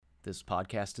This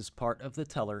podcast is part of the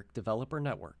Telerik Developer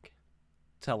Network.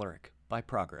 Telerik by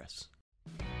Progress.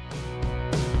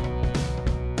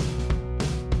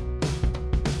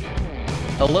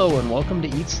 Hello and welcome to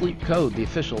Eat Sleep Code, the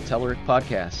official Telerik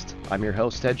podcast. I'm your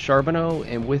host, Ed Charbonneau,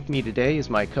 and with me today is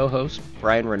my co-host,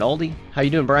 Brian Rinaldi. How you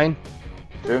doing, Brian?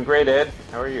 Doing great, Ed.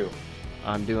 How are you?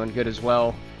 I'm doing good as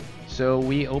well. So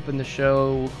we opened the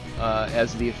show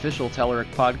as the official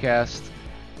Telerik podcast,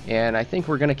 and I think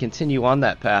we're going to continue on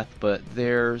that path, but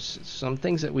there's some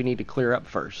things that we need to clear up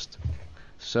first.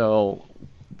 So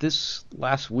this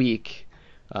last week,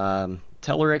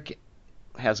 Telerik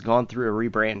has gone through a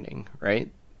rebranding,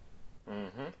 right?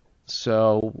 Mm-hmm.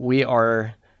 So we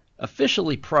are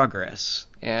officially Progress,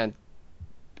 and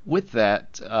with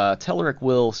that, Telerik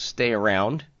will stay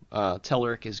around.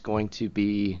 Telerik is going to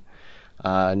be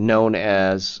known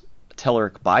as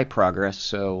Telerik by Progress,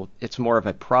 so it's more of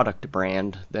a product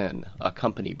brand than a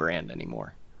company brand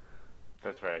anymore.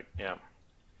 That's right, yeah.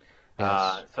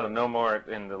 Yes. So no more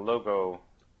in the logo,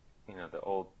 the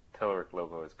old Telerik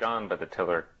logo is gone, but the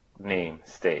Telerik name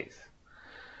stays.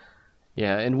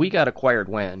 Yeah, and we got acquired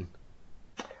when?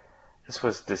 This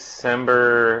was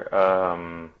December,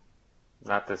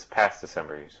 not this past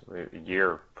December, a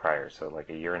year prior, so like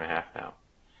a year and a half now.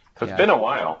 So it's been a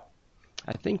while.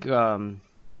 I think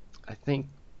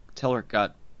Telerik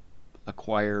got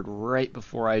acquired right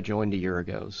before I joined a year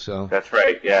ago. So that's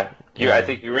right. Yeah. I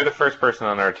think you were the first person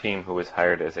on our team who was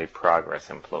hired as a Progress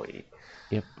employee.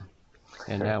 Yep.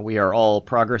 And now we are all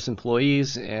Progress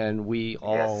employees, and we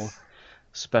all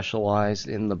specialize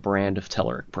in the brand of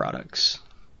Telerik products.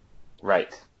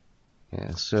 Right.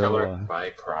 Yeah. So Telerik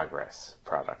by Progress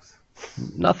products.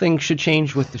 Nothing should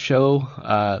change with the show,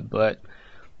 but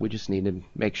we just need to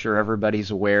make sure everybody's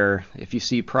aware. If you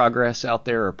see Progress out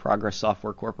there or Progress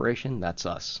Software Corporation, that's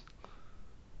us.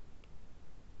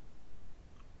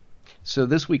 So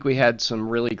this week we had some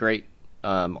really great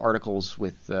articles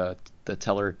with the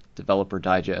Telerik Developer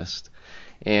Digest,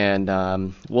 and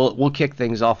we'll kick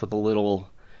things off with a little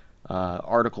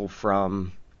article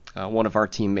from one of our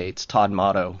teammates, Todd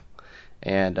Motto,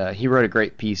 and he wrote a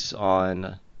great piece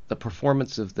on the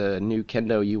performance of the new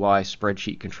Kendo UI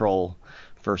spreadsheet control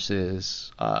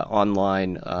versus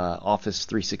online Office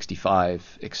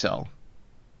 365 Excel.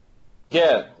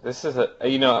 Yeah, this is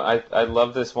I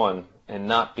love this one, and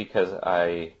not because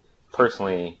I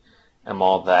personally am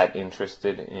all that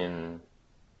interested in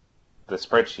the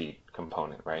spreadsheet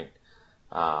component, right?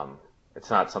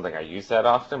 It's not something I use that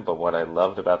often, but what I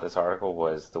loved about this article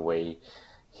was the way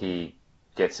he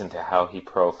gets into how he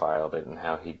profiled it and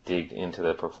how he digged into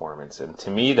the performance. And to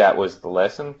me, that was the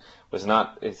lesson.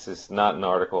 It's just not an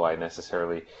article I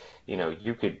necessarily,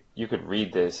 you could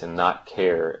read this and not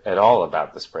care at all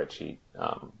about the spreadsheet,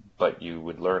 but you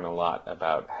would learn a lot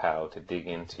about how to dig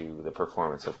into the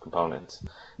performance of components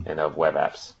and of web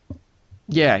apps.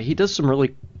 Yeah, he does some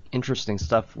really interesting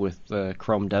stuff with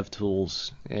Chrome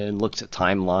DevTools and looks at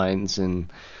timelines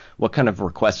and what kind of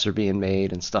requests are being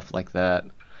made and stuff like that.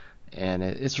 And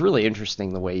it's really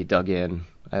interesting the way he dug in.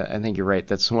 I think you're right.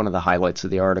 That's one of the highlights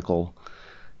of the article.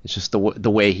 It's just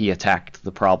the way he attacked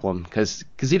the problem, because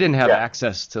he didn't have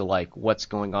access to like what's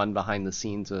going on behind the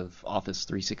scenes of Office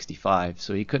 365,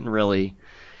 so he couldn't really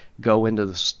go into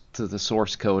the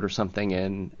source code or something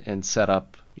and set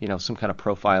up some kind of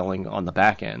profiling on the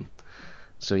back end.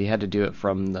 So he had to do it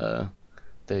from the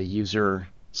user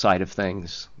side of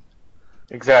things.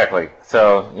 Exactly.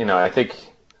 So I think.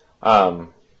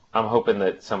 I'm hoping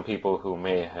that some people who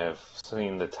may have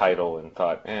seen the title and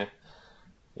thought,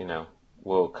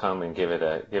 will come and give it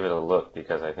a look,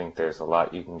 because I think there's a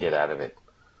lot you can get out of it.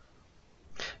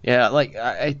 Yeah, like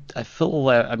I feel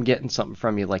that I'm getting something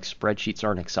from you, like spreadsheets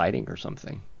aren't exciting or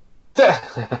something.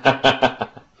 It's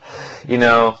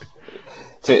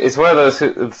one of those.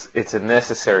 It's a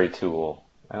necessary tool.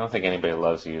 I don't think anybody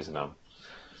loves using them.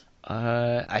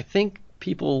 I think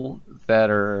people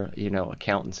that are,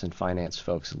 accountants and finance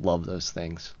folks love those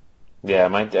things. Yeah,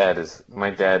 my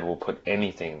dad will put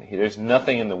anything. There's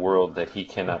nothing in the world that he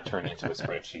cannot turn into a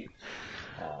spreadsheet.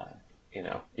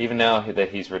 Even now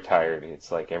that he's retired,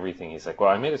 it's like everything. He's like,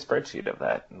 well, I made a spreadsheet of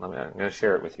that, and I'm going to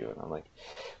share it with you. And I'm like,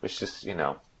 it's just,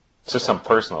 it's just some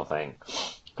personal thing.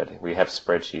 But we have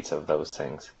spreadsheets of those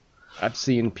things. I've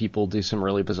seen people do some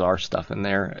really bizarre stuff in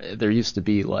there. There used to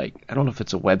be I don't know if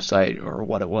it's a website or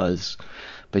what it was,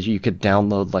 but you could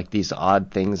download like these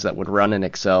odd things that would run in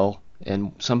Excel,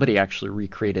 and somebody actually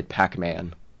recreated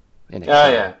Pac-Man in Excel.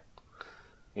 Oh, yeah.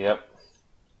 Yep.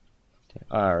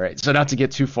 All right, so not to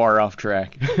get too far off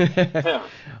track.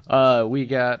 We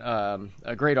got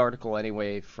a great article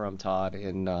anyway from Todd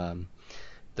in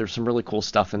there's some really cool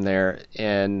stuff in there,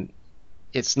 and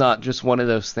it's not just one of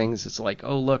those things. It's like,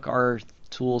 oh look, our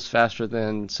tool's faster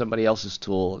than somebody else's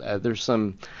tool. There's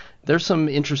some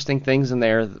interesting things in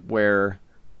there where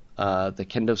the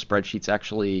Kendo spreadsheet's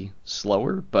actually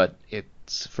slower, but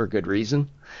it's for good reason.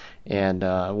 And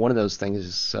one of those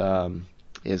things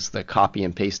is the copy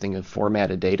and pasting of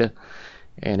formatted data.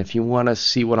 And if you want to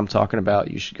see what I'm talking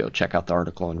about, you should go check out the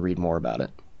article and read more about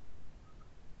it.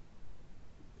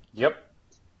 Yep.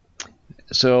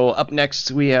 So up next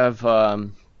we have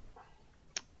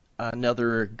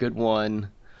another good one.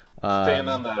 Staying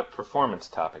Um, on the performance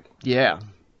topic. yeah,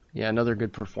 yeah, another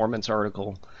good performance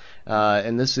article.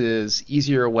 And this is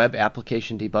easier web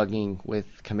application debugging with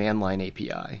command line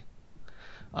API.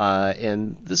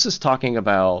 And this is talking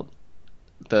about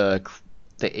the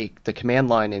the command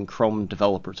line in Chrome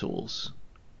developer tools.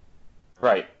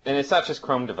 Right. And it's not just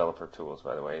Chrome developer tools,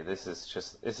 by the way. This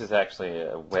is actually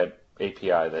a web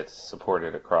API that's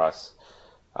supported across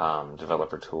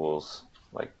developer tools,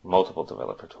 like multiple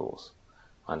developer tools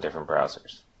on different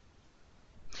browsers.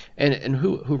 And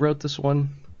who wrote this one?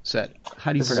 Is that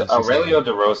how do you This is pronounce his name? Aurelio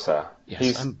De Rosa. Yes, I'm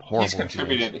He's horrible with names.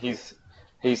 contributed.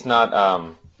 He's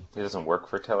not he doesn't work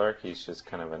for Telerik. He's just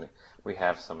kind of an we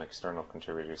have some external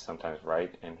contributors sometimes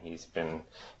write, and he's been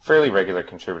fairly regular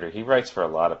contributor. He writes for a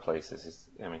lot of places.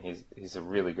 He's a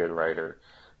really good writer,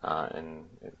 and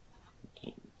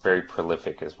very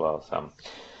prolific as well. So,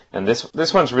 and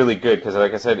this one's really good because,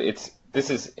 like I said, this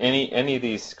is any of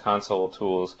these console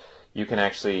tools. You can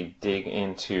actually dig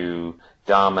into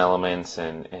DOM elements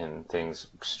and things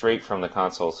straight from the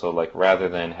console. So, like, rather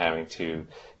than having to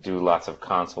do lots of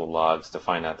console logs to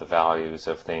find out the values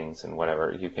of things and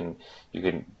whatever, you can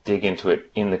dig into it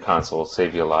in the console,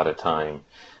 save you a lot of time.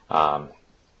 Um,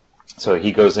 so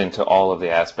he goes into all of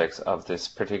the aspects of this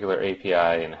particular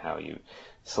API and how you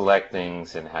select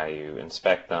things and how you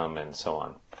inspect them and so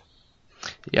on.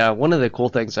 Yeah, one of the cool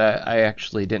things I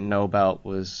actually didn't know about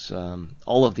was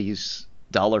all of these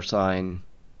dollar sign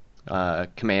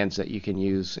commands that you can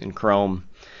use in Chrome.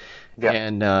 Yeah.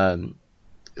 And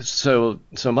so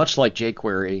much like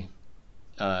jQuery,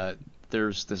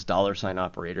 there's this dollar sign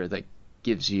operator that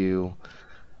gives you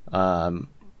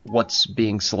what's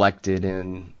being selected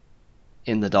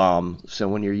in the DOM. So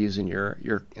when you're using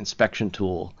your inspection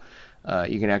tool,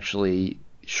 you can actually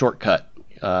shortcut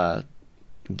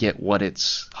get what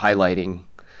it's highlighting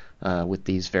with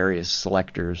these various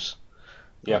selectors.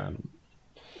 Yeah.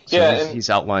 So Yeah, he's, and he's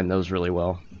outlined those really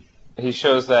well. he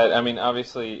shows that, I mean,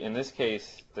 obviously, in this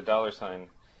case, the dollar sign,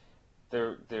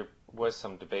 there was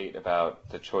some debate about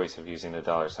the choice of using the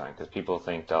dollar sign because people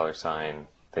think dollar sign,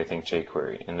 they think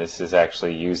jQuery, and this is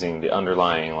actually using the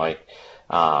underlying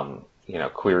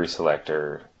query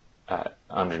selector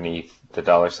underneath the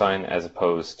dollar sign as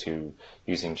opposed to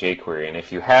using jQuery. And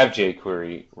if you have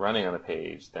jQuery running on the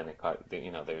page, then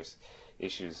there's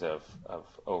issues of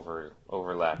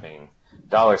overlapping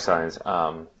dollar signs,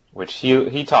 which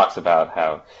he talks about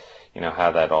how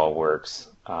that all works.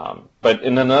 But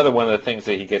in another one of the things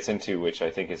that he gets into, which I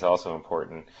think is also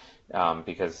important,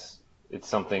 because it's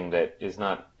something that is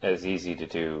not as easy to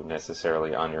do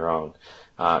necessarily on your own,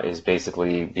 is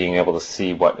basically being able to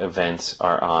see what events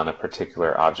are on a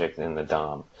particular object in the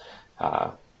DOM.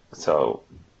 So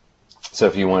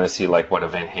if you want to see like what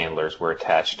event handlers were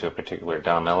attached to a particular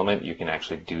DOM element, you can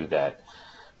actually do that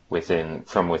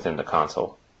from within the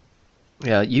console.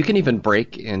 Yeah, you can even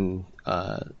break and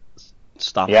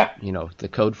stop, Yeah. the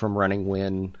code from running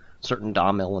when certain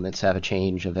DOM elements have a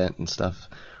change event and stuff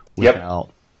Yep.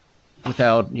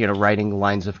 without writing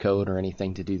lines of code or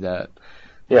anything to do that.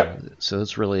 Yeah. So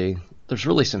there's really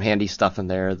some handy stuff in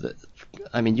there that,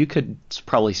 I mean, you could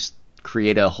probably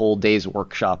create a whole day's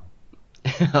workshop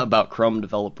about Chrome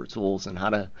developer tools and how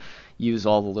to use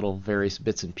all the little various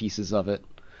bits and pieces of it.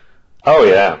 Oh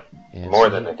yeah. And More so,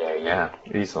 than a day. Yeah.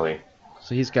 Easily.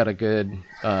 so he's got a good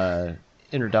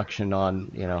introduction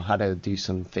on how to do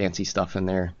some fancy stuff in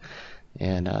there,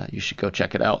 and you should go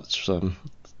check it out. It's some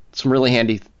really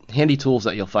handy tools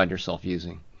that you'll find yourself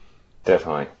using.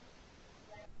 Definitely.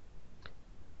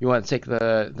 You want to take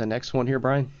the next one here,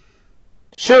 Brian?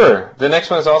 Sure. The next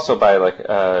one is also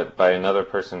by another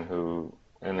person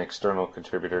an external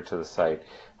contributor to the site.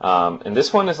 And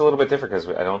this one is a little bit different because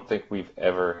I don't think we've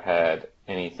ever had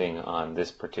anything on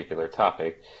this particular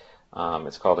topic.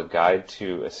 It's called A Guide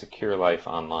to a Secure Life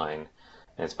Online,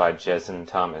 and it's by Jason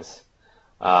Thomas.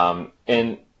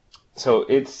 And so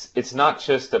it's not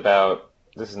just about,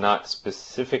 this is not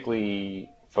specifically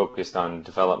focused on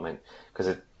development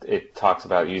because it talks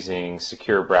about using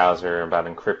secure browser, about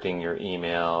encrypting your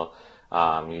email,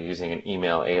 you're using an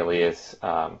email alias,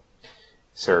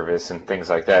 service and things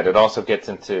like that. It also gets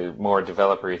into more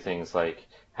developer-y things like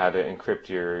how to encrypt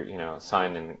your,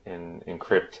 sign and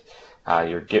encrypt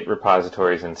your Git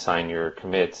repositories and sign your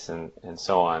commits and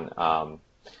so on.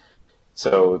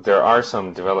 So there are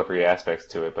some developer aspects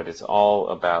to it, but it's all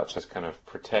about just kind of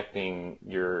protecting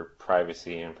your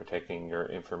privacy and protecting your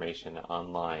information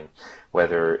online,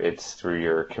 whether it's through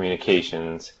your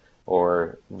communications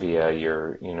or via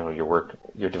your work,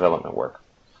 your development work.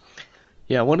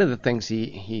 Yeah, one of the things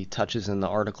he touches in the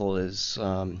article is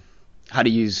how to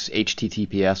use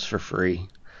HTTPS for free.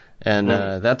 And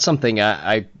Hmm. that's something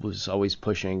I was always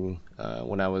pushing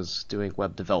when I was doing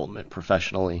web development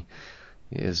professionally,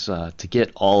 is to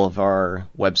get all of our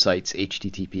websites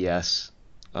HTTPS.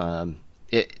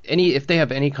 If they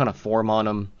have any kind of form on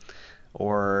them,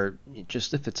 or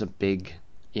just if it's a big,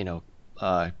 you know,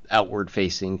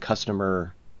 outward-facing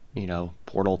customer,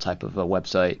 portal type of a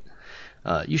website,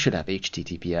 you should have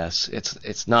HTTPS.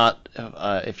 It's not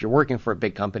if you're working for a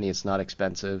big company, it's not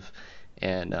expensive,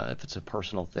 and if it's a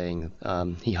personal thing,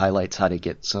 he highlights how to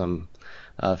get some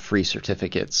free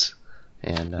certificates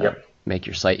and Yep. make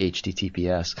your site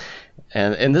HTTPS.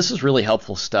 And this is really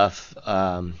helpful stuff.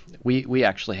 We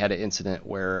actually had an incident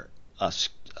where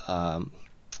um,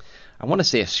 I want to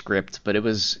say a script, but it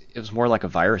was more like a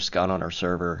virus gun on our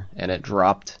server, and it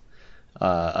dropped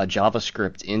a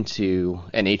JavaScript into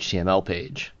an HTML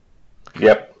page,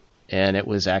 Yep. and it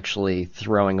was actually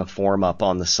throwing a form up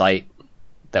on the site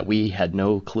that we had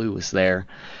no clue was there.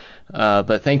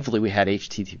 But thankfully, we had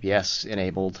HTTPS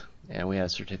enabled, and we had a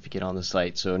certificate on the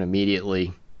site, so it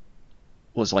immediately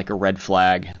was like a red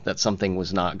flag that something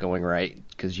was not going right,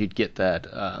 because you'd get that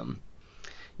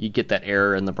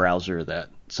error in the browser that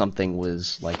something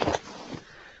was like Yep.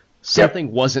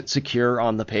 something wasn't secure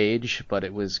on the page, but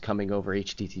it was coming over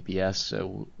HTTPS.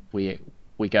 So we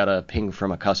got a ping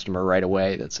from a customer right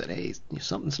away that said, "Hey,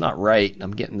 something's not right.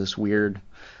 I'm getting this weird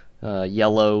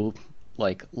yellow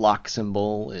like lock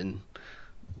symbol," and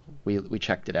we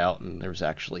checked it out, and there was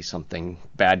actually something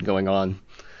bad going on.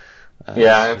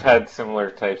 Yeah, I've So had similar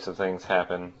types of things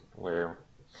happen where,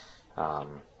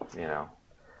 um, you know,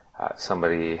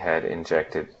 somebody had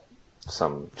injected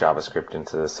some JavaScript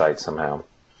into the site somehow,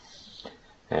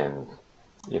 and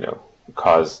you know,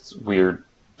 caused weird,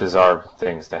 bizarre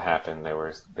things to happen. They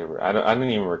were. I don't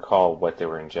even recall what they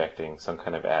were injecting, some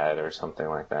kind of ad or something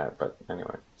like that. But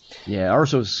anyway. yeah,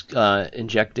 ours was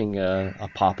injecting a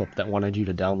pop-up that wanted you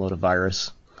to download a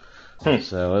virus. Hmm.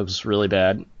 So it was really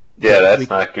bad. Yeah, But that's we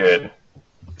not good.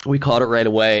 we caught it right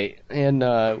away, and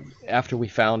after we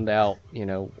found out,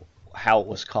 how it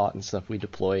was caught and stuff, we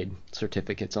deployed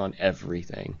certificates on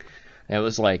everything. And it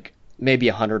was like maybe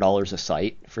 $100 a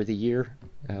site for the year.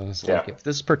 And I was Yeah. like, if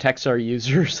this protects our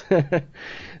users,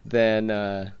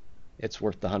 then it's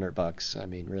worth the $100. I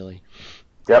mean, really.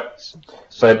 Yep. But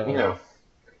So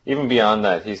even beyond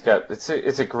that,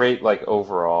 it's a great like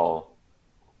overall,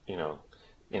 you know,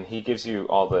 and he gives you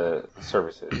all the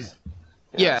services.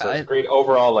 yeah, So it's great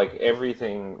overall, like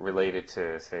everything related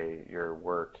to, say, your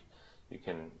work. You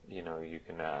can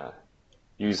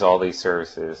use all these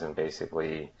services and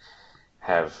basically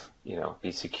have,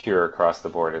 be secure across the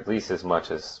board, at least as much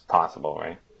as possible,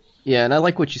 right? yeah, and I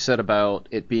like what you said about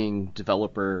it being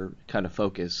developer kind of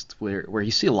focused, where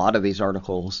you see a lot of these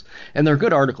articles, and they're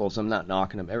good articles. I'm not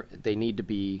knocking them. They need to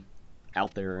be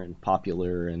out there and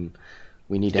popular, and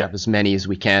we need to Yeah. have as many as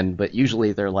we can. But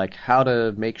usually they're like how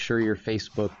to make sure your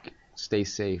Facebook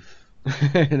stays safe,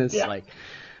 and it's Yeah. like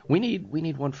we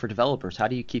need one for developers. How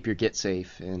do you keep your Git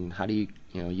safe, and how do you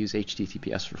use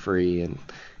HTTPS for free?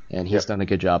 And he's Yep. done a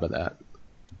good job of that.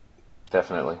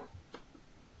 Definitely.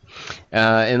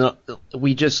 And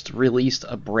we just released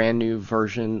a brand new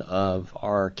version of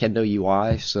our Kendo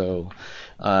UI. So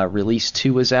release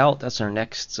 2 is out. That's our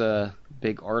next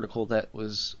big article that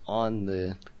was on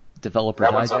the Developer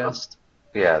That one's on the. Digest.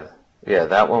 Yeah. Yeah.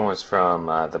 That one was from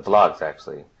the blogs,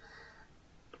 actually.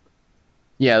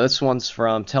 Yeah, this one's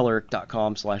from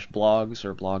Telerik.com/blogs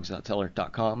or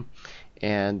blogs.telerik.com.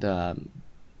 And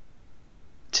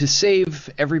to save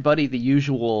everybody the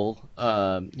usual,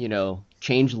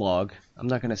 change log, I'm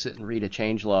not going to sit and read a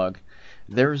change log.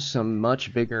 There's some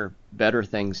much bigger, better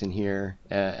things in here,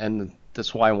 and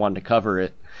that's why I wanted to cover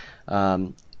it.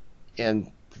 Um, and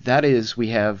that is, we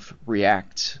have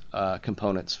React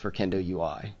components for Kendo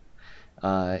UI.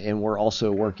 And we're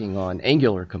also working on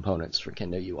Angular components for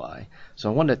Kendo UI. So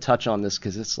I wanted to touch on this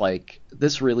because it's like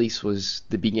this release was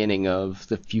the beginning of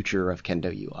the future of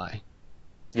Kendo UI.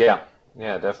 Yeah.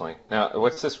 Yeah, definitely. Now,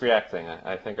 what's this React thing?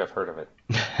 I think I've heard of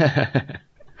it.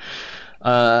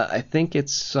 I think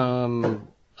it's some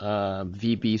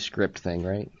VB script thing,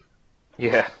 right?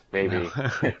 Yeah, No. maybe.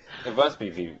 It must be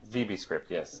VB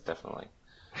script. Yes, definitely.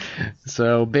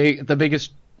 So the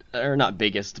biggest, or not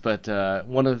biggest, but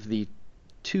one of the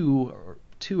two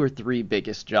or three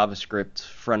biggest JavaScript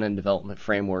front end development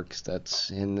frameworks that's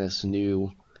in this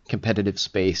new competitive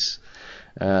space.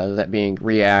 That being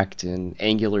React and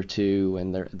Angular 2,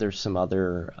 and there's some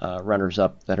other runners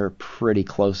up that are pretty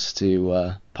close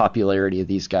to popularity of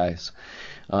these guys.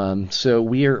 So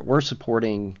we're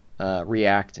supporting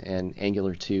React and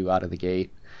Angular 2 out of the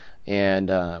gate, and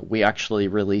we actually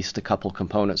released a couple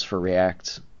components for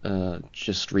React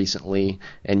just recently,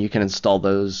 and you can install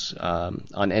those on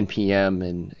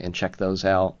npm and check those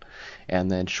out. And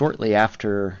then shortly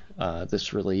after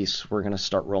this release, we're going to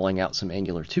start rolling out some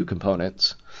Angular 2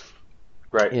 components.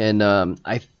 Right. And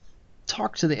I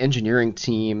talked to the engineering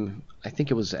team, I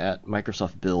think it was at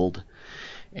Microsoft Build,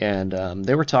 and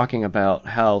they were talking about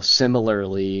how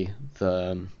similarly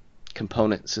the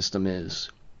component system is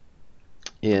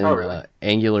Oh, in really?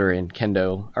 Angular and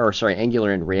Kendo, or sorry,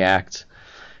 Angular and React,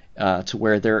 to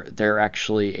where they're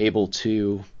actually able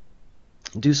to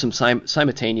do some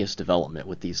simultaneous development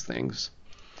with these things,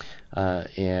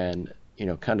 and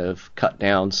kind of cut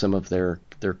down some of their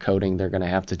coding they're going to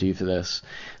have to do for this.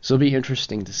 So it'll be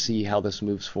interesting to see how this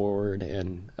moves forward,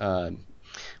 and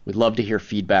we'd love to hear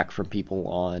feedback from people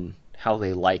on how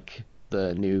they like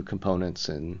the new components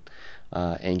in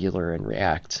Angular and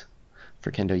React for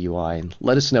Kendo UI, and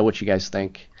let us know what you guys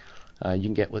think. You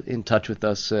can get in touch with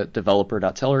us at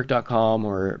developer.telerik.com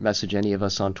or message any of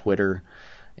us on Twitter,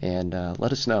 and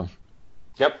let us know.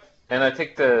 Yep. And I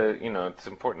think it's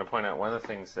important to point out one of the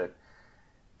things that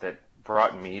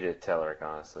brought me to Telerik,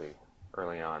 honestly,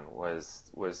 early on was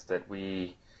that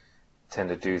we tend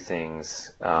to do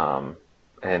things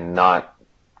and not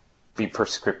be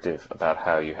prescriptive about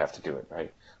how you have to do it,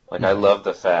 right? Like I Mm-hmm. love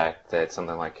the fact that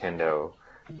something like Kendo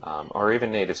or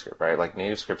even NativeScript, right? Like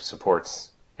NativeScript supports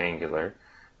Angular,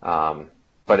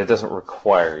 but it doesn't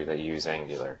require that you use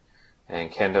Angular. And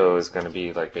Kendo is going to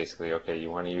be like basically, okay, you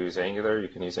want to use Angular, you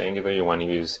can use Angular. You want to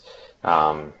use,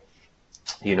 um,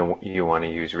 you want to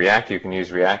use React, you can use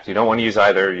React. You don't want to use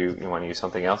either, you want to use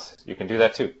something else, you can do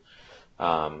that too.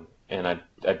 And I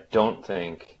don't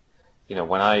think,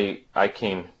 when I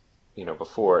came,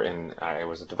 before and I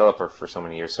was a developer for so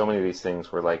many years, so many of these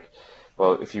things were like,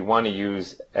 well, if you want to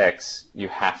use X, you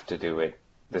have to do it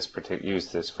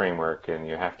use this framework, and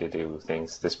you have to do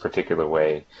things this particular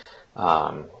way.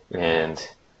 And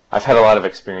I've had a lot of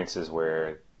experiences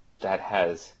where that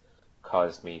has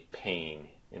caused me pain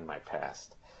in my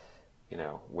past.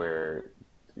 Where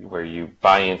you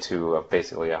buy into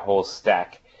basically a whole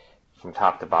stack from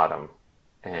top to bottom,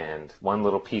 and one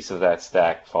little piece of that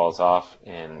stack falls off,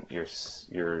 and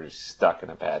you're stuck in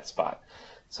a bad spot.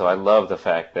 So I love the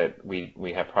fact that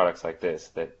we have products like this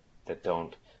that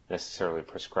don't necessarily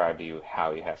prescribe to you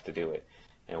how you have to do it,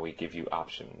 and we give you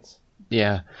options.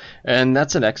 Yeah, and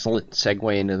that's an excellent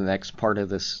segue into the next part of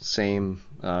this same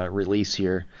release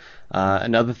here.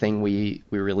 Another thing we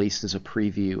released is a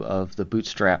preview of the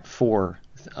Bootstrap 4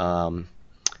 um,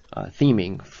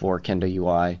 theming for Kendo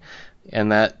UI,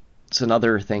 and that's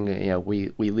another thing.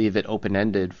 We leave it open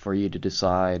ended for you to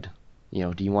decide.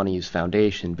 Do you want to use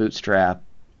Foundation, Bootstrap,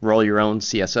 roll your own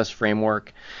CSS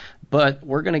framework? But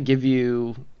we're going to give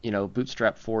you,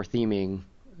 Bootstrap 4 theming,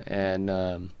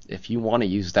 and if you want to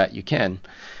use that, you can.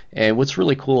 And what's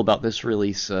really cool about this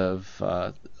release of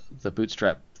the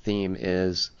Bootstrap theme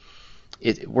is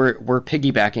we're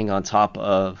piggybacking on top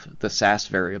of the Sass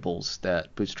variables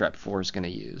that Bootstrap 4 is going to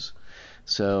use.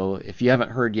 So if you haven't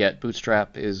heard yet,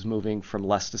 Bootstrap is moving from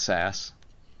less to Sass.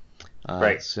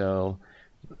 Right. So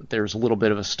there's a little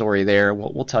bit of a story there.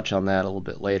 We'll touch on that a little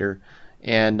bit later.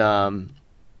 And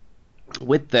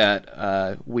with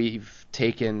that, we've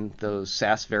taken those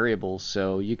Sass variables,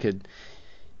 so you could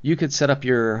set up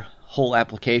your whole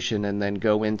application and then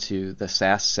go into the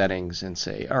Sass settings and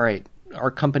say, all right,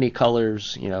 our company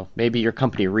colors, maybe your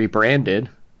company rebranded,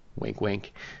 wink,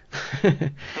 wink,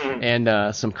 Mhm.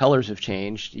 and some colors have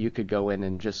changed. You could go in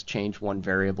and just change one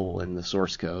variable in the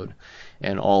source code,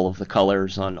 and all of the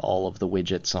colors on all of the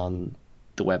widgets on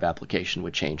the web application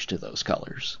would change to those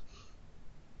colors.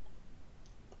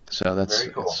 So that's, Very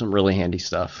that's cool. some really handy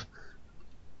stuff.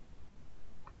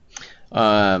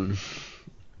 Um,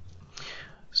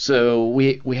 so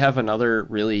we have another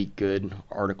really good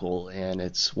article, and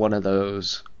it's one of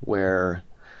those where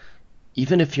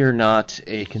even if you're not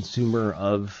a consumer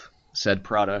of said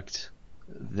product,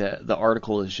 the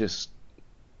article is just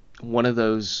one of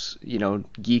those,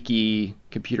 geeky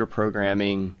computer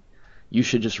programming. You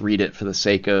should just read it for the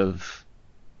sake of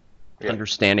Yeah.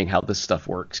 understanding how this stuff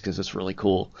works because it's really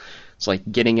cool. It's like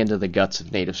getting into the guts of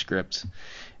NativeScript.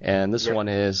 And this Yep. one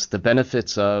is the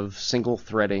benefits of single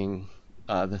threading,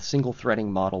 the single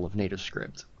threading model of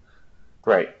NativeScript.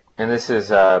 Right. And this is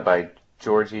by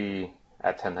Georgi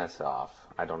Atanasov.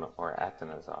 I don't know, or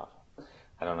Atanasov.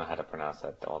 I don't know how to pronounce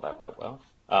that all that well.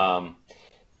 Um,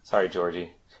 Sorry,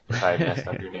 Georgie, if I messed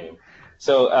up your name.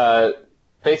 So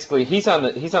basically, he's on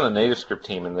the NativeScript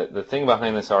team, and the thing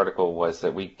behind this article was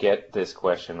that we get this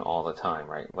question all the time,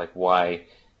 right? Like, why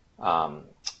um,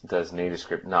 does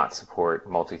NativeScript not support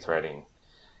multi-threading?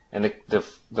 And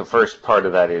the first part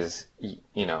of that is,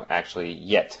 actually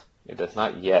yet. It does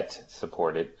not yet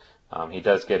support it. He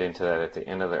does get into that at the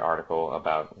end of the article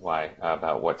about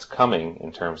what's coming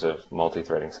in terms of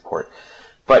multi-threading support.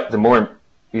 But the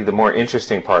more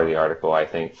interesting part of the article, I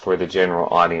think, for the general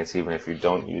audience, even if you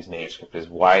don't use NativeScript, is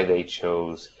why they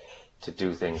chose to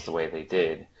do things the way they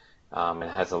did.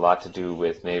 It has a lot to do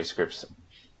with NativeScript's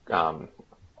um,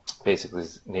 basically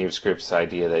NativeScript's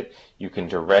idea that you can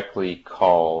directly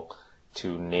call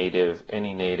to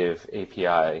any native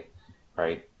API,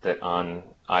 right? That on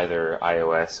either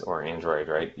iOS or Android,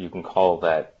 right? You can call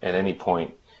that at any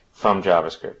point from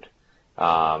JavaScript.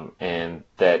 And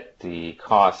that the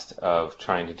cost of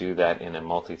trying to do that in a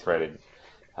multi-threaded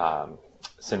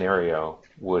scenario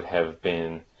would have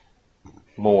been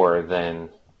more than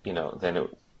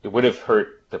it would have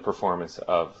hurt the performance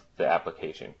of the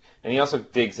application. And he also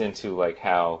digs into like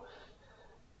how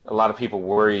a lot of people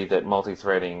worry that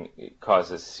multi-threading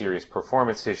causes serious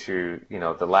performance issue.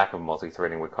 The lack of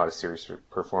multi-threading would cause serious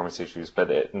performance issues, but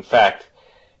in fact,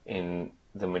 in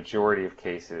the majority of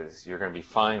cases, you're going to be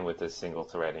fine with this single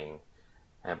threading.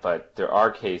 But there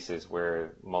are cases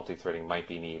where multi-threading might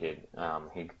be needed.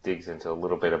 He digs into a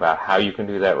little bit about how you can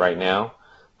do that right now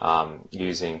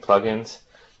using plugins,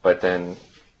 but then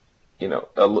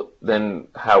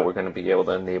how we're going to be able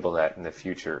to enable that in the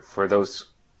future for those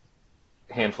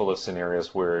handful of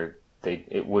scenarios where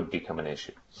it would become an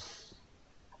issue.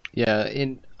 Yeah,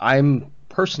 and I'm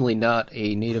personally not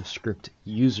a NativeScript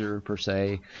user per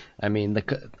se. I mean,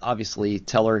 obviously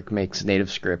Telerik makes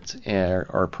NativeScript,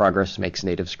 or Progress makes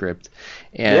NativeScript,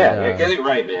 and Yeah, get it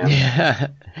right, man. yeah,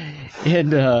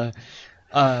 and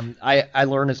I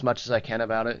learn as much as I can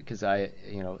about it because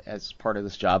as part of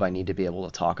this job, I need to be able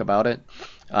to talk about it.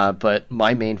 But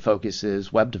my main focus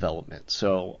is web development.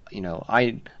 So,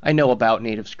 I know about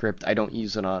NativeScript. I don't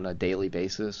use it on a daily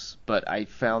basis, but I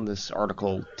found this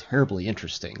article terribly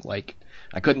interesting. Like,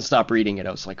 I couldn't stop reading it.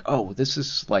 I was like, oh, this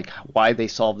is like why they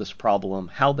solve this problem,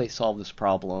 how they solve this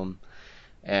problem,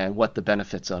 and what the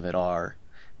benefits of it are,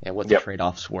 and what the Yep.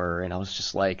 trade-offs were. And I was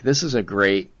just like, this is a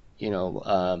great,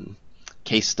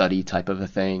 case study type of a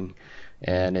thing,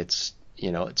 and it's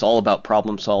all about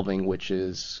problem solving, which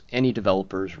is any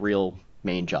developer's real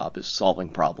main job is solving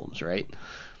problems, right?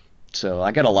 So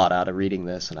I got a lot out of reading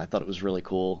this, and I thought it was really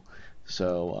cool.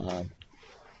 So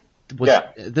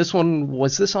Yeah.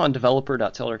 was this on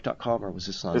developer.telerik.com or was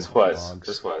this on This was. blogs?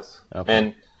 This was.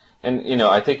 Okay. And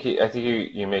I think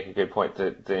you make a good point.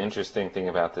 The interesting thing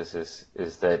about this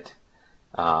is that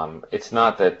it's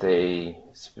not that they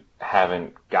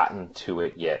haven't gotten to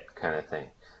it yet, kind of thing.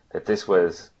 That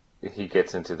he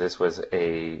gets into this was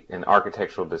an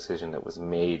architectural decision that was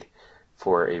made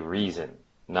for a reason,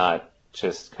 not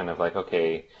just kind of like,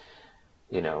 okay,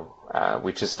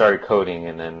 we just started coding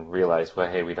and then realized, well,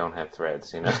 hey, we don't have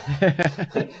threads.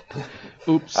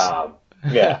 Oops.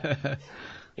 Yeah,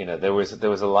 there was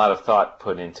a lot of thought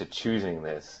put into choosing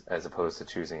this as opposed to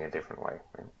choosing a different way.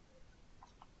 Right?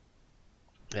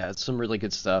 Yeah, it's some really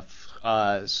good stuff.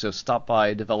 So stop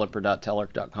by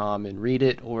developer.telerik.com and read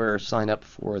it, or sign up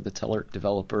for the Telerik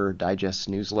Developer Digest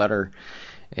newsletter.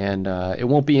 And it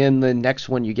won't be in the next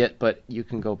one you get, but you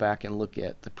can go back and look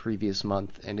at the previous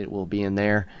month, and it will be in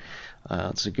there.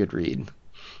 It's a good read.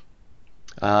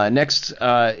 Next,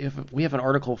 if we have an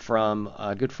article from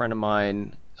a good friend of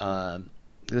mine.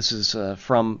 This is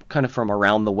from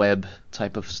around the web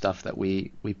type of stuff that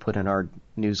we put in our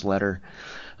newsletter.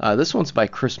 This one's by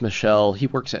Chris Michel. He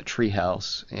works at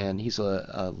Treehouse, and he's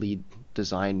a lead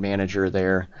design manager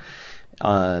there.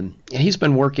 And he's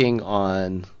been working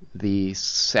on the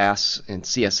Sass and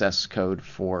CSS code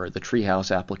for the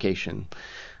Treehouse application.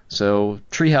 So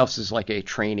Treehouse is like a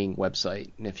training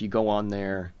website, and if you go on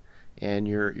there and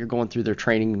you're going through their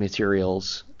training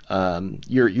materials,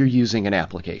 you're using an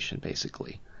application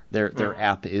basically. Their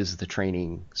app is the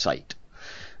training site.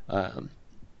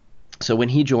 So when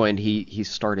he joined, he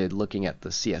started looking at the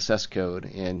CSS code,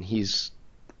 and he's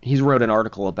wrote an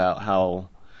article about how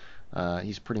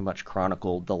he's pretty much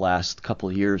chronicled the last couple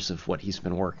of years of what he's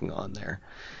been working on there,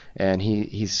 and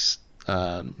he's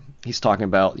he's talking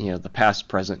about the past,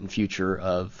 present, and future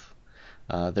of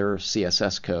their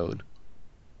CSS code,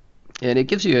 and it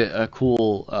gives you a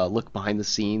cool look behind the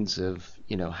scenes of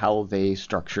how they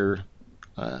structure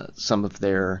some of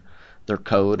their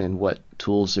code and what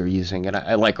tools they're using. And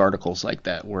I like articles like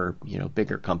that where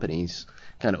bigger companies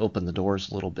kind of open the doors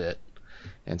a little bit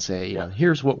and say, Yeah.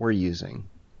 here's what we're using.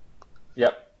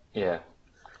 Yep. Yeah.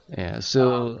 Yeah. Um,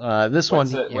 So this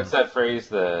what's one, that? What's that phrase?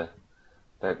 That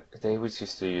they always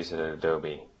used to use it at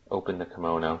Adobe. Open the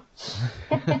kimono,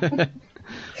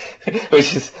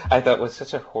 which is I thought was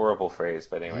such a horrible phrase.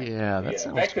 But anyway, yeah, that yeah.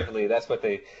 sounds. Effectively, that's what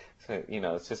they. So,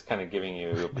 it's just kind of giving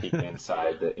you a peek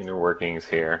inside the inner workings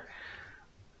here.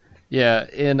 Yeah,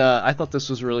 and I thought this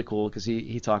was really cool because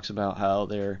he talks about how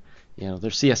their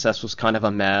CSS was kind of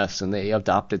a mess, and they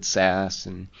adopted Sass,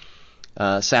 and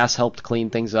Sass helped clean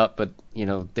things up, but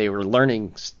they were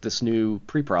learning this new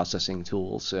pre-processing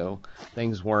tool, so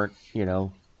things weren't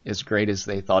as great as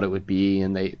they thought it would be,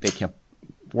 and they kept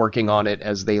working on it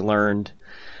as they learned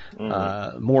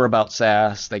Hmm. more about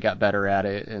Sass. They got better at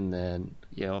it, and then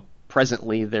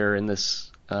presently they're in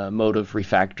this mode of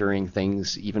refactoring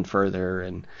things even further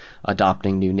and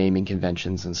adopting new naming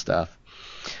conventions and stuff.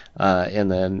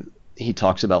 And then he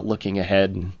talks about looking ahead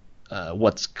and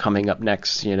what's coming up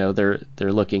next. They're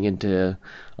looking into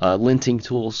linting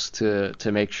tools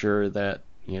to make sure that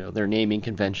their naming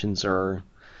conventions are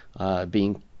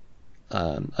being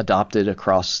adopted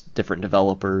across different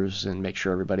developers and make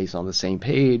sure everybody's on the same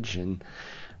page. And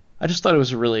I just thought it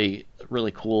was a really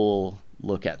cool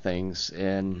look at things,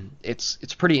 and it's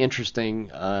pretty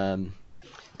interesting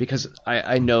because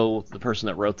I know the person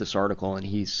that wrote this article, and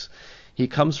he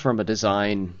comes from a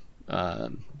design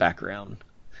background,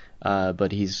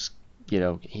 but he's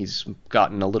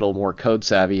gotten a little more code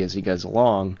savvy as he goes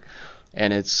along,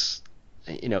 and it's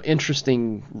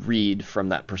interesting read from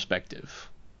that perspective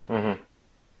Hmm.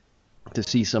 to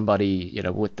see somebody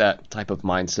with that type of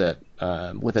mindset,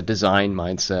 with a design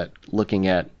mindset, looking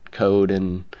at code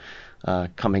and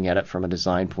coming at it from a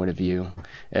design point of view,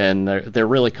 and they're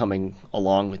really coming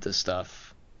along with this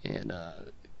stuff and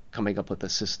coming up with a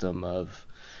system of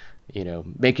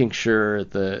making sure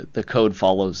the code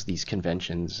follows these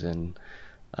conventions. And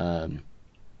um,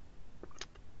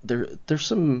 there's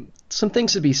some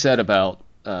things to be said about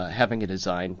having a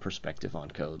design perspective on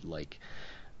code, like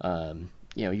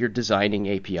you're designing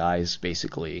APIs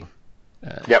basically.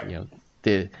 Yep.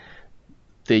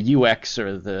 The UX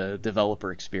or the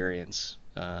developer experience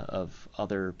of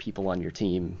other people on your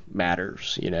team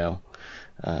matters.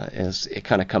 As it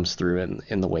kind of comes through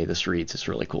in the way this reads. It's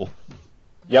really cool.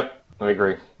 Yep. I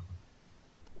agree.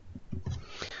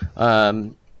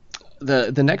 Um,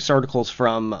 the next article is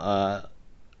from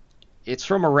it's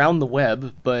from around the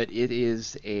web, but it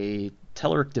is a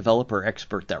Telerik developer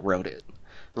expert that wrote it.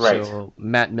 Right. So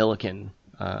Matt Milliken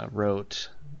wrote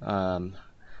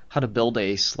how to build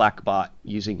a Slack bot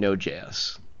using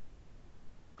Node.js.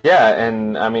 Yeah,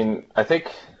 and I mean, I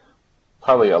think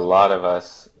probably a lot of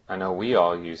us, I know we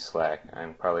all use Slack,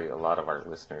 and probably a lot of our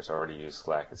listeners already use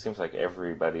Slack. It seems like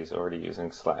everybody's already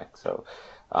using Slack. So,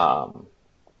 um,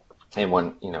 and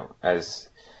when, as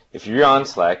if you're on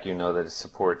Slack, you know that it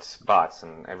supports bots,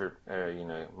 and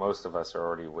most of us are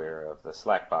already aware of the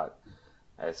Slack bot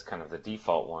as kind of the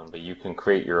default one, but you can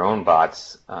create your own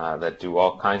bots that do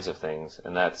all kinds of things,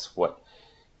 and that's what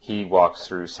he walks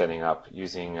through setting up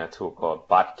using a tool called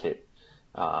BotKit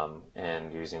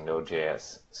and using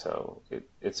Node.js. So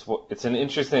it's an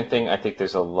interesting thing. I think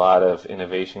there's a lot of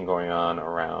innovation going on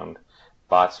around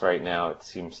bots right now. It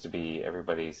seems to be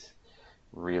everybody's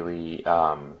really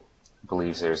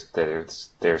believes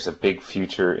there's a big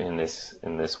future in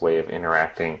this way of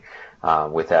interacting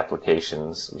with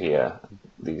applications via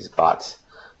these bots,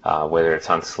 whether it's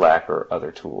on Slack or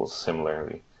other tools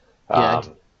similarly. Yeah,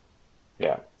 Um,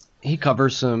 yeah. he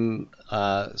covers some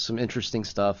interesting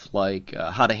stuff like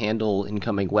how to handle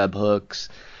incoming webhooks,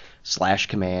 slash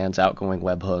commands, outgoing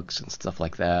webhooks, and stuff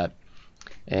like that.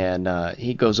 And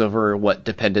he goes over what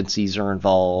dependencies are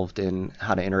involved and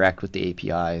how to interact with the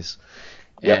APIs.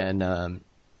 Yep. And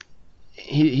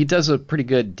he does a pretty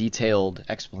good detailed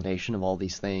explanation of all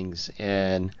these things,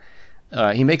 and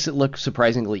he makes it look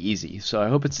surprisingly easy. So I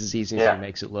hope it's as easy as he Yeah.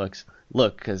 makes it look,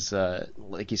 because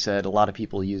like you said, a lot of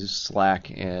people use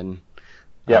Slack, and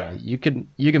Yep. you can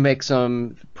make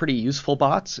some pretty useful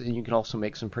bots, and you can also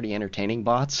make some pretty entertaining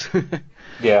bots.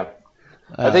 Yeah.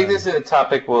 I think uh, this is a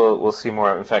topic we'll see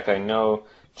more of. In fact, I know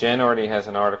Jen already has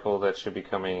an article that should be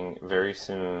coming very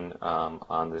soon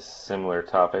on this similar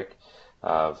topic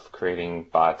of creating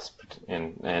bots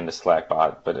and a Slack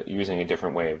bot, but using a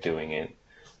different way of doing it.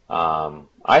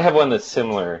 I have one that's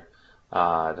similar,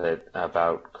 that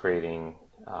about creating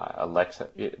Alexa,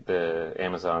 the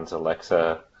Amazon's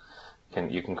Alexa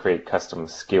you can create custom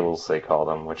skills, they call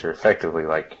them, which are effectively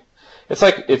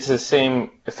it's the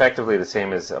same, effectively the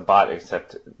same as a bot,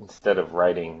 except instead of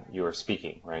writing, you are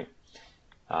speaking, right?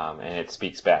 And it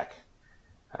speaks back.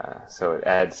 So it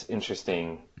adds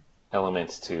interesting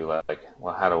elements to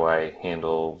well, how do I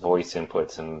handle voice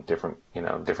inputs and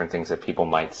different things that people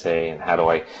might say, and how do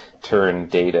I turn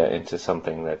data into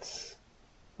something that's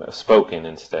spoken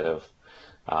instead of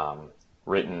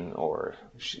written or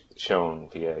shown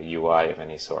via UI of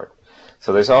any sort.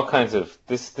 So there's all kinds of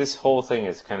this whole thing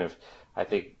is kind of, I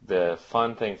think the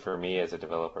fun thing for me as a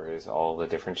developer is all the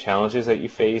different challenges that you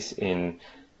face in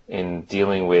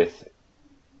dealing with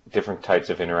different types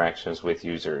of interactions with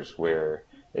users where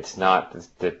it's not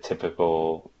the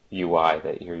typical UI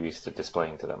that you're used to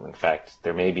displaying to them. In fact,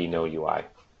 there may be no UI.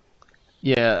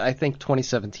 Yeah, I think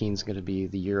 2017 is going to be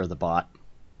the year of the bot.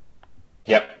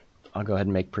 Yep. I'll go ahead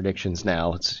and make predictions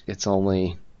now. It's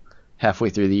only halfway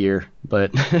through the year,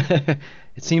 but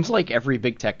it seems like every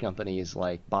big tech company is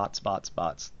like bots, bots,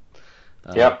 bots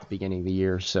Yep. at the beginning of the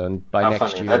year. So by How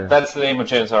next funny. year, That's the name of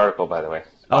Jen's article, by the way.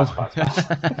 Bots, oh, bots,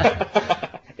 bots.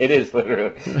 It is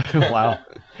literally. wow.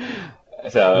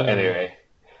 So anyway,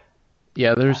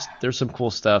 Yeah, there's some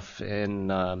cool stuff,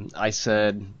 and I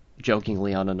said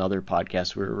jokingly on another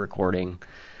podcast we were recording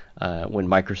when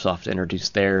Microsoft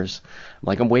introduced theirs,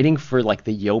 I'm waiting for like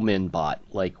the Yeoman bot,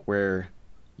 like where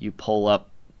you pull up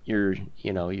your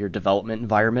development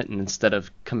environment, and instead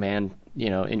of command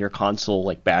in your console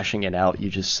like bashing it out, you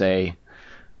just say,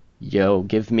 "Yo,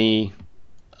 give me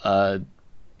a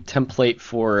template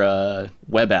for a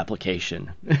web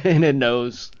application," and it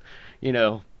knows, you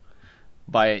know,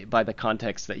 by the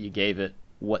context that you gave it,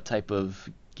 what type of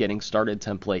getting started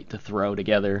template to throw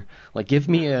together. Like, give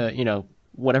me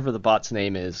whatever the bot's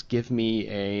name is, give me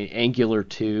a Angular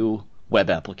 2 web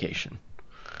application.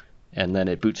 And then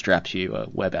it bootstraps you a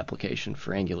web application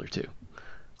for Angular 2.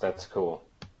 that's cool.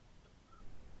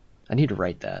 I need to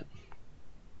write that.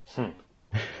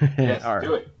 Yes, All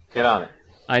do right. it. Get on it.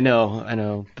 I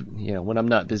know. When I'm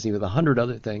not busy with 100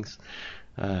 other things,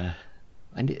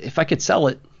 if I could sell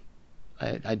it,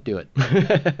 I'd do it.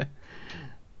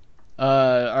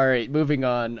 All right, moving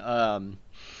on.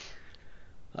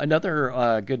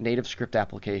 Another good native script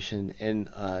application, and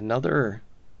another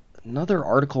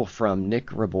article from Nick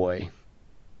Raboy,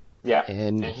 Yeah,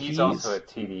 and and he's also a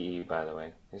TDE, by the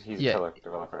way. He's a yeah,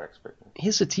 developer expert.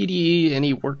 he's a TDE and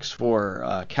he works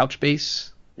for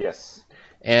Couchbase, Yes.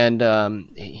 and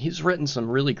he's written some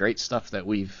really great stuff that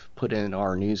we've put in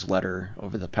our newsletter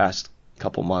over the past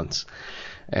couple months,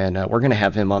 and we're going to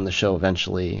have him on the show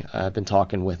eventually. I've been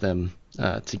talking with him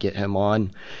to get him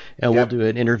on, and we'll Yep. do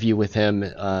an interview with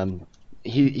him.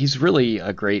 He's really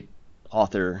a great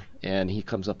author, and he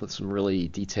comes up with some really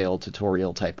detailed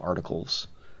tutorial type articles.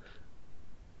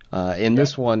 And Yep.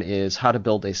 this one is how to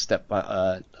build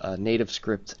a native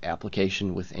script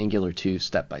application with Angular 2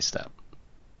 step by step.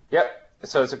 Yep.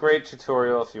 So it's a great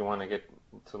tutorial if you want to get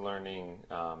to learning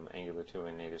Angular 2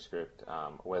 and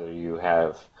NativeScript, whether you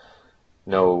have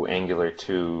no Angular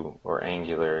 2 or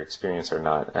Angular experience or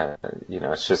not.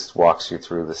 It just walks you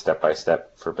through the step by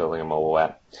step for building a mobile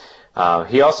app.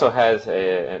 He also has,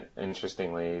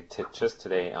 interestingly, just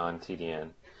today on TDN,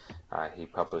 he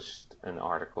published an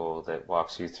article that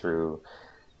walks you through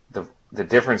the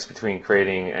difference between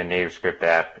creating a NativeScript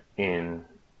app in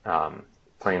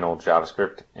plain old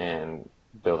JavaScript and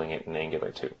building it in Angular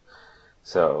 2.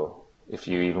 So if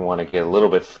you even want to get a little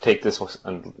bit, take this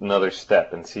another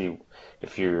step and see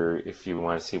if you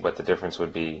want to see what the difference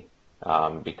would be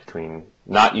between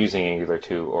not using Angular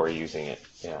 2 or using it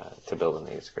to build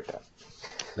a NativeScript app.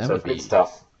 That So would good be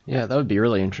stuff. Yeah, that would be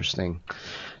really interesting.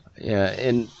 Yeah,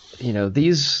 and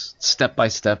these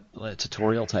step-by-step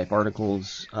tutorial type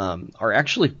articles are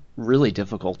actually really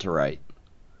difficult to write.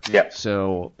 Yep.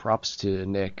 So props to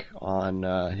Nick on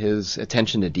his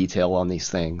attention to detail on these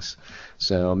things.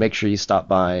 So make sure you stop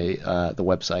by the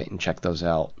website and check those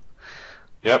out.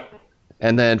 Yep.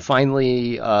 And then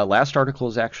finally, last article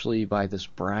is actually by this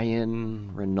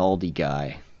Brian Rinaldi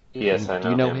guy. Yes, I know Do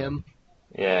you know him. him?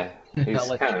 Yeah, he's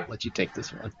I'll kind of. let you take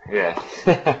this one.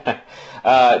 Yeah.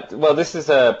 Well, this is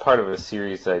a part of a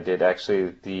series I did.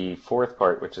 Actually, the fourth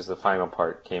part, which is the final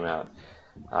part, came out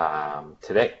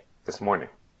this morning.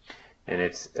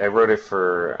 And I wrote it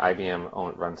for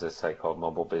IBM runs this site called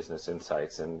Mobile Business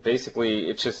Insights. And basically,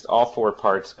 it's just all four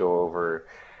parts go over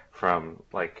from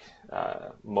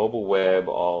mobile web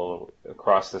all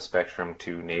across the spectrum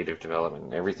to native development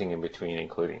and everything in between,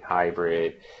 including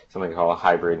hybrid, something called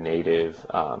hybrid native,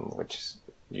 which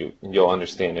you'll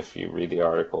understand if you read the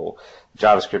article.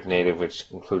 JavaScript native, which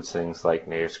includes things like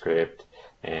NativeScript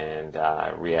and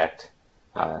React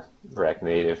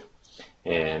Native,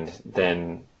 and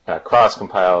then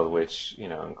cross-compiled, which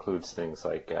includes things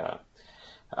like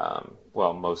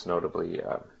most notably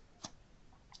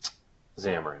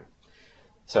Xamarin.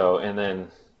 So, and then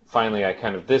finally,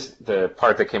 the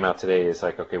part that came out today is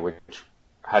like, okay,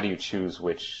 how do you choose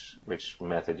which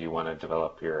method you want to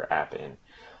develop your app in?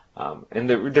 And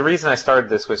the reason I started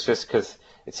this was just because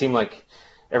it seemed like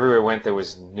everywhere I went there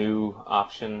was new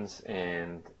options,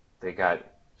 and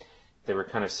they were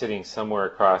kind of sitting somewhere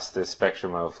across this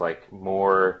spectrum of like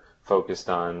more focused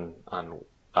on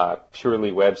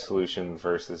purely web solution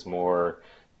versus more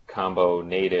combo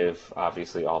native,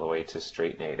 obviously all the way to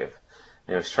straight native.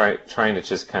 And I was trying to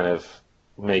just kind of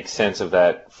make sense of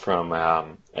that from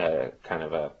a kind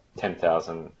of a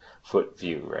 10,000 foot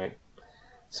view, right?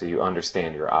 So you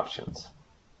understand your options.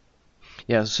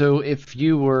 Yeah, so if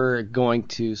you were going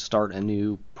to start a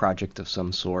new project of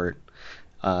some sort,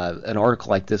 an article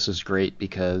like this is great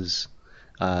because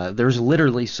there's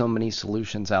literally so many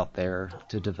solutions out there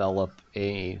to develop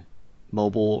a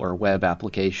mobile or web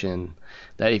application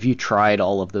that if you tried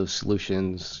all of those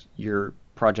solutions, your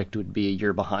project would be a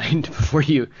year behind before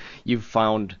you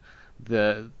found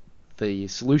the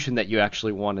solution that you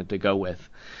actually wanted to go with.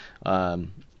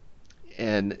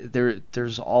 And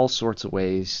there's all sorts of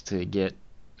ways to get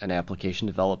an application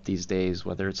developed these days,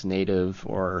 whether it's native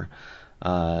or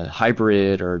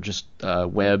hybrid or just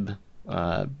web,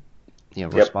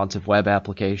 responsive web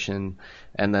application.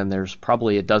 And then there's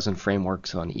probably a dozen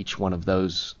frameworks on each one of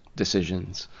those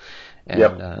decisions.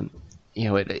 And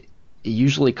it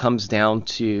usually comes down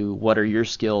to what are your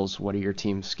skills, what are your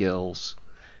team's skills,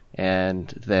 and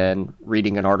then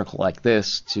reading an article like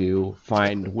this to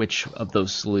find which of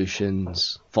those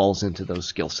solutions falls into those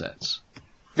skill sets.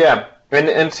 Yeah,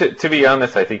 and to be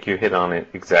honest, I think you hit on it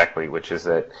exactly, which is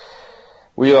that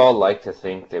we all like to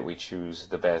think that we choose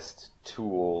the best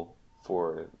tool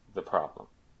for the problem,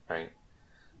 right?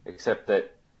 Except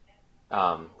that,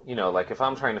 like if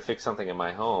I'm trying to fix something in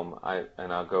my home,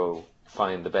 I'll go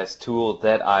find the best tool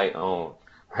that I own,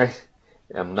 right?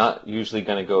 I'm not usually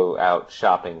going to go out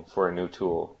shopping for a new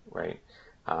tool, right?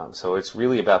 So it's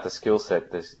really about the skill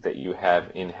set that you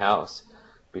have in-house,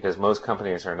 because most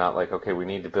companies are not like, okay, we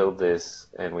need to build this,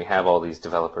 and we have all these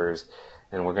developers,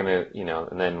 and we're going to,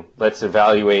 and then let's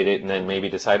evaluate it, and then maybe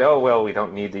decide, oh, well, we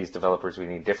don't need these developers, we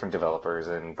need different developers,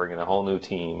 and bring in a whole new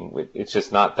team. It's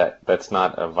just not that's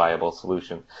not a viable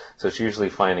solution. So it's usually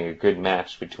finding a good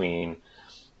match between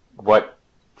what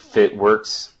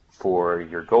works for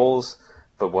your goals,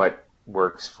 but what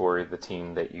works for the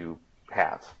team that you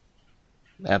have.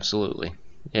 Absolutely.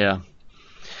 Yeah.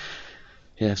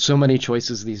 Yeah, so many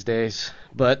choices these days.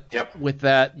 But with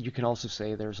that, you can also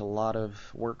say there's a lot of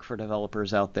work for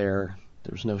developers out there.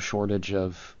 There's no shortage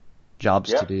of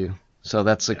jobs to do. So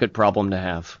that's a good problem to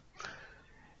have.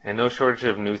 And no shortage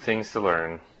of new things to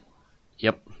learn.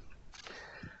 Yep.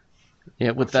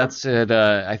 Yeah, with that said,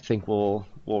 I think we'll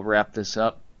wrap this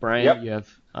up. Brian, you have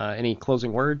any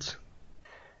closing words?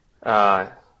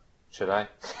 Should I?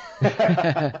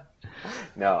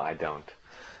 No, I don't.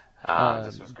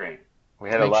 This was great. We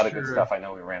had a lot of good stuff. I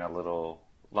know we ran a little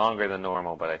longer than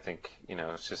normal, but I think,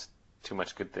 it's just too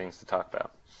much good things to talk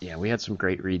about. Yeah, we had some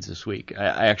great reads this week.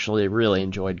 I actually really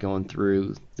enjoyed going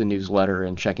through the newsletter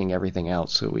and checking everything out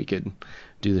so we could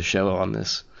do the show on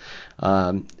this.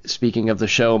 Speaking of the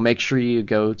show, make sure you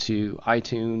go to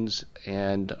iTunes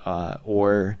and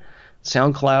or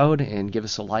SoundCloud and give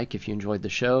us a like if you enjoyed the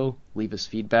show. Leave us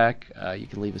feedback. You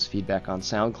can leave us feedback on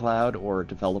SoundCloud or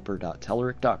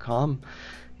developer.telerik.com.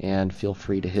 And feel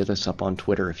free to hit us up on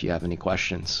Twitter if you have any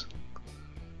questions.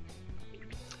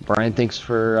 Brian, thanks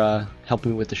for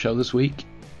helping me with the show this week.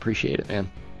 Appreciate it,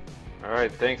 man. All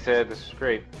right. Thanks, Ed. This is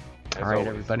great. All right,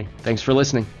 everybody. Thanks for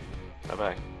listening.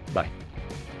 Bye-bye. Bye.